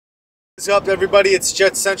What's up, everybody? It's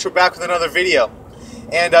Jet Central back with another video.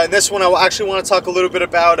 And in this one, I actually want to talk a little bit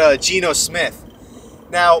about Geno Smith.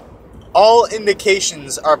 Now, all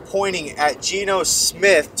indications are pointing at Geno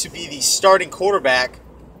Smith to be the starting quarterback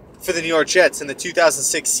for the New York Jets in the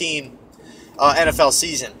 2016 NFL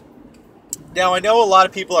season. Now, I know a lot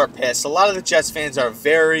of people are pissed. A lot of the Jets fans are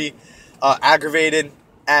very aggravated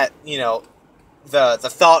at, the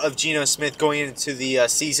thought of Geno Smith going into the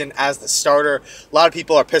season as the starter. A lot of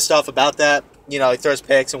people are pissed off about that. He throws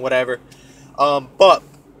picks and whatever. But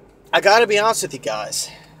I got to be honest with you guys.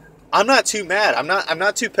 I'm not too mad. I'm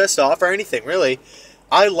not too pissed off or anything, really.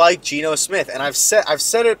 I like Geno Smith, and I've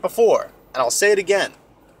said it before, and I'll say it again.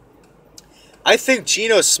 I think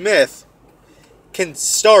Geno Smith can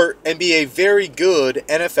start and be a very good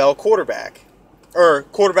NFL quarterback, or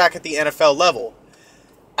quarterback at the NFL level.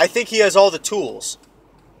 I think he has all the tools.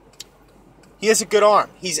 He has a good arm.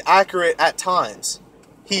 He's accurate at times.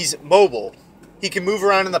 He's mobile. He can move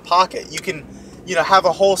around in the pocket. You can, have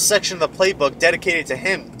a whole section of the playbook dedicated to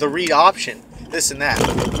him. The read option, this and that,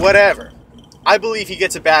 whatever. I believe he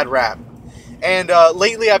gets a bad rap. And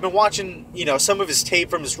lately I've been watching, some of his tape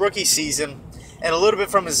from his rookie season and a little bit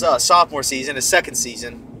from his sophomore season, his second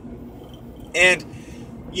season. And,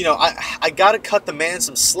 I got to cut the man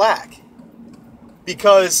some slack.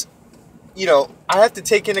 Because, I have to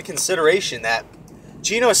take into consideration that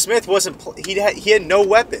Geno Smith he had no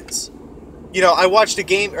weapons. I watched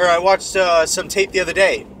some tape the other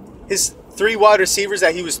day. His three wide receivers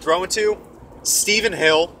that he was throwing to, Stephen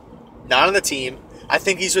Hill, not on the team. I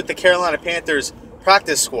think he's with the Carolina Panthers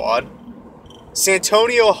practice squad.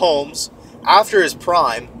 Santonio Holmes, after his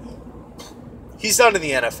prime, he's not in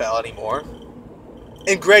the NFL anymore.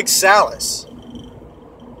 And Greg Salas.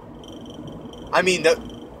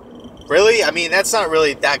 Really? That's not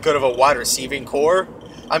really that good of a wide receiving core.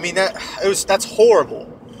 That's horrible.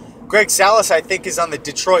 Greg Salas, I think, is on the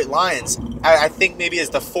Detroit Lions. I think maybe as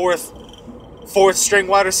the fourth string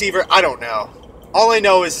wide receiver. I don't know. All I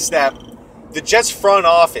know is that the Jets front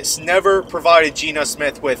office never provided Geno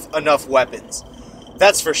Smith with enough weapons.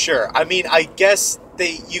 That's for sure. I guess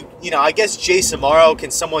I guess Jay Samaro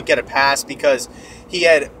can somewhat get a pass because he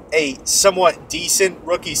had a somewhat decent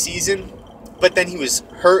rookie season. But then he was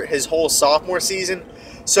hurt his whole sophomore season.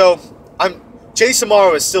 So Jay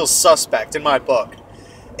Samaro is still suspect in my book.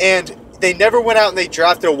 And they never went out and they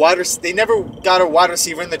drafted they never got a wide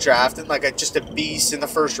receiver in the draft and just a beast in the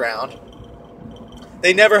first round.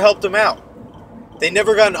 They never helped him out. They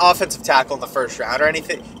never got an offensive tackle in the first round or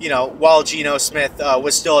anything, while Geno Smith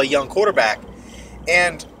was still a young quarterback.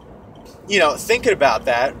 And, thinking about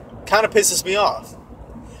that kind of pisses me off.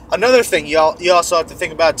 Another thing you also have to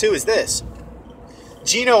think about too is this.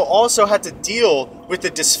 Geno also had to deal with the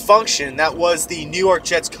dysfunction that was the New York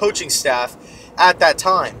Jets coaching staff at that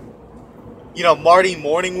time. Marty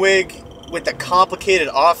Morningwig with the complicated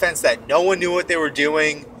offense that no one knew what they were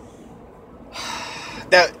doing.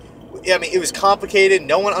 It was complicated.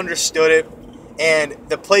 No one understood it. And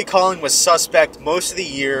the play calling was suspect most of the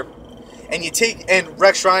year. And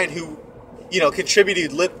Rex Ryan, who,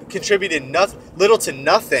 contributed little to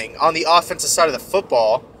nothing on the offensive side of the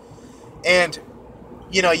football. And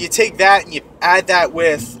you take that and you add that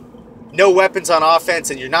with no weapons on offense,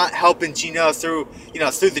 and you're not helping Geno through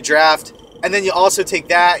the draft. And then you also take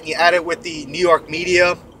that and you add it with the New York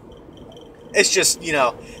media. It's just,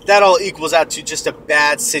 that all equals out to just a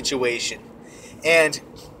bad situation. And,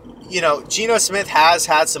 Geno Smith has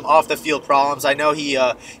had some off-the-field problems. I know he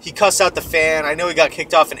cussed out the fan. I know he got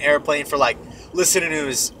kicked off an airplane for, listening to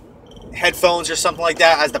his headphones or something like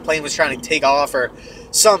that as the plane was trying to take off or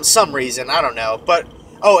some reason. I don't know. But,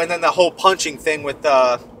 and then the whole punching thing with IK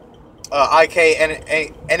and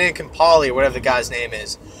Kampali, or whatever the guy's name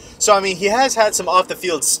is. So, he has had some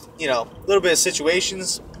off-the-field, little bit of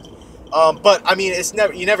situations. But, it's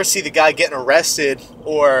you never see the guy getting arrested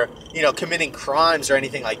or, committing crimes or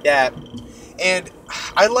anything like that. And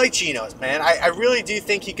I like Geno, man. I really do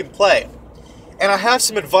think he can play. And I have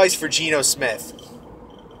some advice for Geno Smith.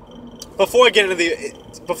 Let me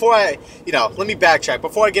backtrack.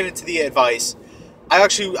 Before I get into the advice, I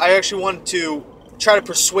actually want to try to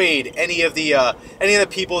persuade any of the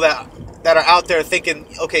people that are out there thinking,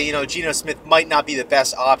 okay, Geno Smith might not be the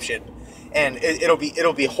best option. And it'll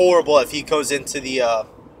be horrible if he goes into the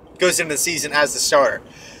season as the starter.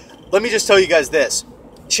 Let me just tell you guys this: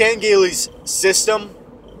 Chan Gailey's system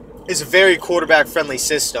is a very quarterback-friendly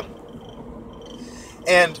system,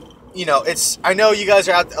 and I know you guys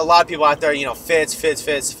are a lot of people out there.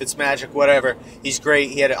 Fitz magic, whatever. He's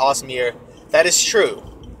great. He had an awesome year. That is true.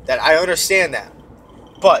 That I understand that,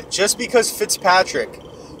 but just because Fitzpatrick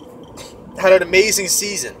had an amazing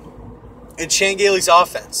season in Chan Gailey's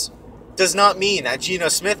offense. Does not mean that Geno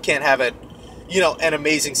Smith can't have an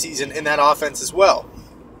amazing season in that offense as well.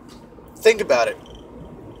 Think about it.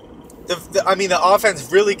 The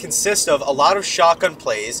offense really consists of a lot of shotgun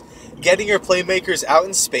plays, getting your playmakers out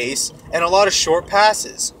in space, and a lot of short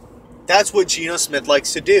passes. That's what Geno Smith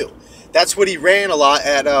likes to do. That's what he ran a lot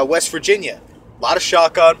at West Virginia. A lot of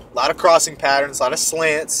shotgun, a lot of crossing patterns, a lot of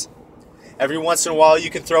slants. Every once in a while you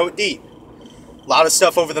can throw it deep. A lot of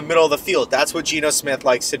stuff over the middle of the field. That's what Geno Smith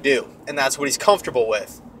likes to do, and that's what he's comfortable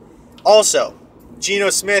with. Also, Geno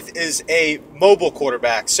Smith is a mobile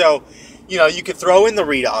quarterback, so you could throw in the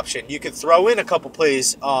read option. You could throw in a couple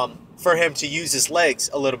plays for him to use his legs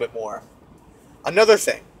a little bit more. Another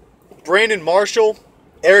thing, Brandon Marshall,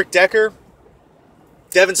 Eric Decker,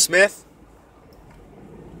 Devin Smith.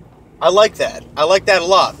 I like that. I like that a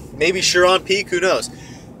lot. Maybe Sharon Peak, who knows?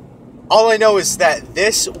 All I know is that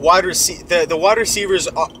the wide receivers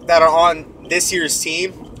that are on this year's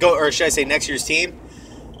team, or should I say next year's team,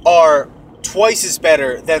 are twice as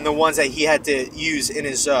better than the ones that he had to use in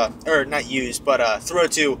his, throw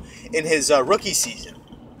to in his rookie season.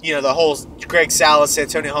 The whole Greg Salas,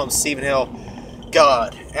 Antonio Holmes, Stephen Hill.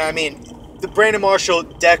 God. I mean, the Brandon Marshall,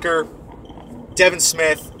 Decker, Devin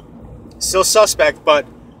Smith, still suspect, but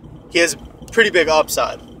he has pretty big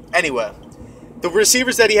upside. Anyway, the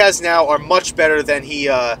receivers that he has now are much better than he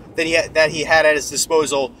had at his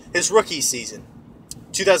disposal his rookie season,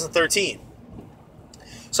 2013.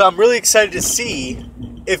 So I'm really excited to see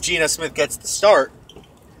if Geno Smith gets the start,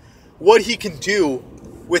 what he can do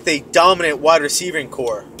with a dominant wide receiving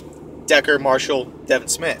core. Decker, Marshall, Devin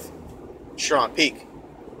Smith, Sharon Peak,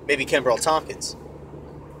 maybe Kimbrell Tompkins.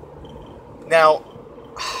 Now,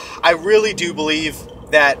 I really do believe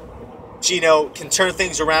that Geno can turn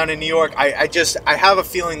things around in New York. I have a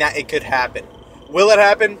feeling that it could happen. Will it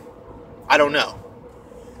happen? I don't know.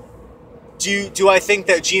 Do I think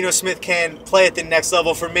that Geno Smith can play at the next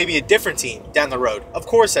level for maybe a different team down the road? Of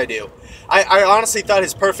course I do. I honestly thought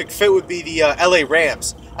his perfect fit would be the LA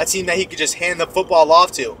Rams, a team that he could just hand the football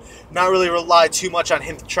off to, not really rely too much on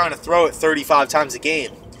him trying to throw it 35 times a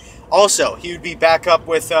game. Also, he would be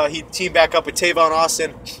he'd team back up with Tavon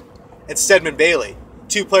Austin and Stedman Bailey,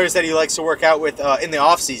 two players that he likes to work out with in the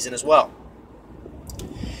offseason as well.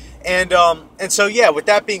 And so, yeah, with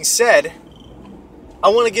that being said, I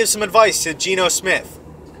want to give some advice to Geno Smith.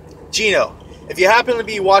 Geno, if you happen to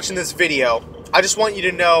be watching this video, I just want you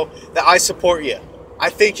to know that I support you. I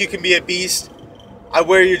think you can be a beast. I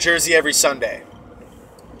wear your jersey every Sunday.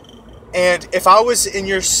 And if I was in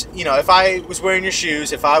your, if I was wearing your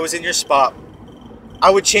shoes, if I was in your spot, I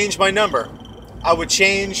would change my number. I would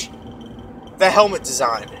change the helmet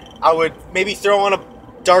design. I would maybe throw on a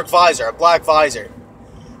dark visor, a black visor.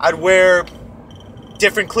 I'd wear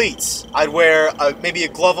different cleats. I'd wear maybe a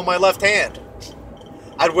glove on my left hand.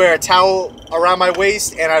 I'd wear a towel around my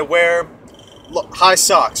waist, and I'd wear high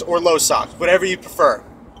socks or low socks, whatever you prefer.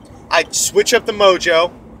 I'd switch up the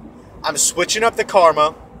mojo. I'm switching up the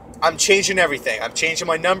karma. I'm changing everything. I'm changing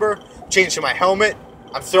my number, changing my helmet.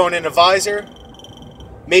 I'm throwing in a visor.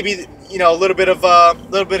 Maybe a little bit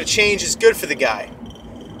of change is good for the guy.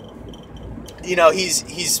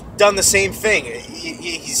 He's done the same thing.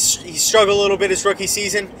 He struggled a little bit his rookie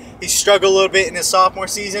season. He struggled a little bit in his sophomore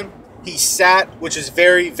season. He sat, which is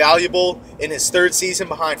very valuable in his third season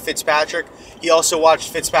behind Fitzpatrick. He also watched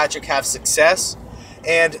Fitzpatrick have success,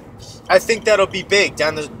 and I think that'll be big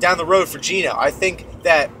down the road for Geno. I think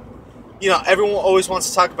that everyone always wants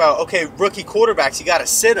to talk about, okay, rookie quarterbacks, you got to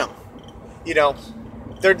sit them.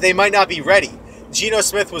 They might not be ready. Geno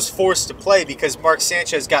Smith was forced to play because Mark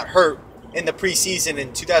Sanchez got hurt in the preseason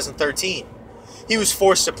in 2013. He was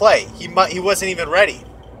forced to play. He wasn't even ready.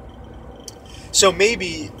 So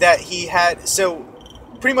maybe that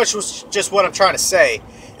pretty much was just what I'm trying to say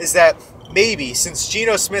is that maybe since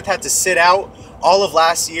Geno Smith had to sit out all of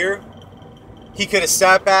last year, he could have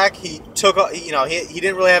sat back. He took, he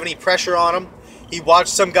didn't really have any pressure on him. He watched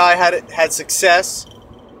some guy had success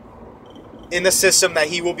in the system that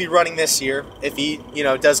he will be running this year if he,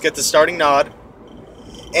 does get the starting nod.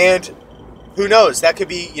 And who knows? That could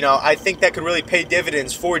be, I think that could really pay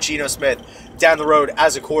dividends for Geno Smith down the road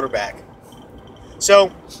as a quarterback.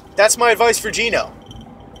 So that's my advice for Geno.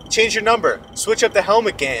 Change your number. Switch up the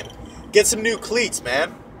helmet game. Get some new cleats,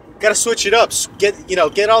 man. Got to switch it up.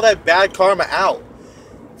 Get all that bad karma out.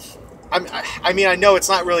 I know it's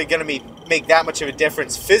not really going to make that much of a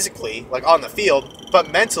difference physically, like on the field,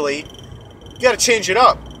 but mentally, you got to change it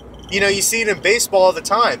up. You see it in baseball all the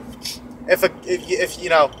time. If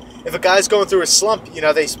a guy's going through a slump,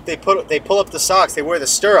 they pull up the socks, they wear the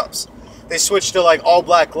stirrups, they switch to like all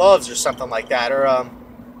black gloves or something like that, or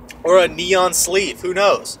or a neon sleeve. Who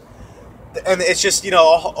knows? And it's just, you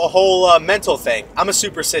know, a whole mental thing. I'm a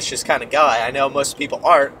superstitious kind of guy. I know most people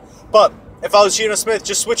aren't. But if I was Geno Smith,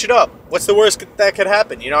 just switch it up. What's the worst that could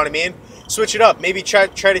happen? You know what I mean? Switch it up. Maybe try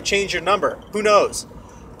to change your number. Who knows?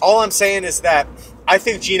 All I'm saying is that I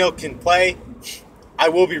think Geno can play. I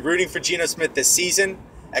will be rooting for Geno Smith this season,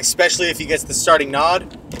 especially if he gets the starting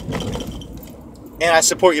nod. And I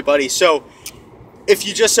support you, buddy. So if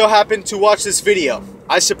you just so happen to watch this video,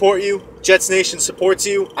 I support you. Jets Nation supports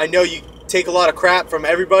you. I know you take a lot of crap from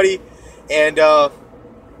everybody, and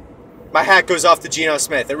my hat goes off to Geno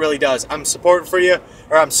Smith. It really does. I'm supporting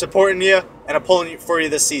you, and I'm pulling for you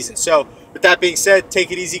this season. So with that being said,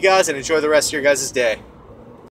 take it easy, guys, and enjoy the rest of your guys' day.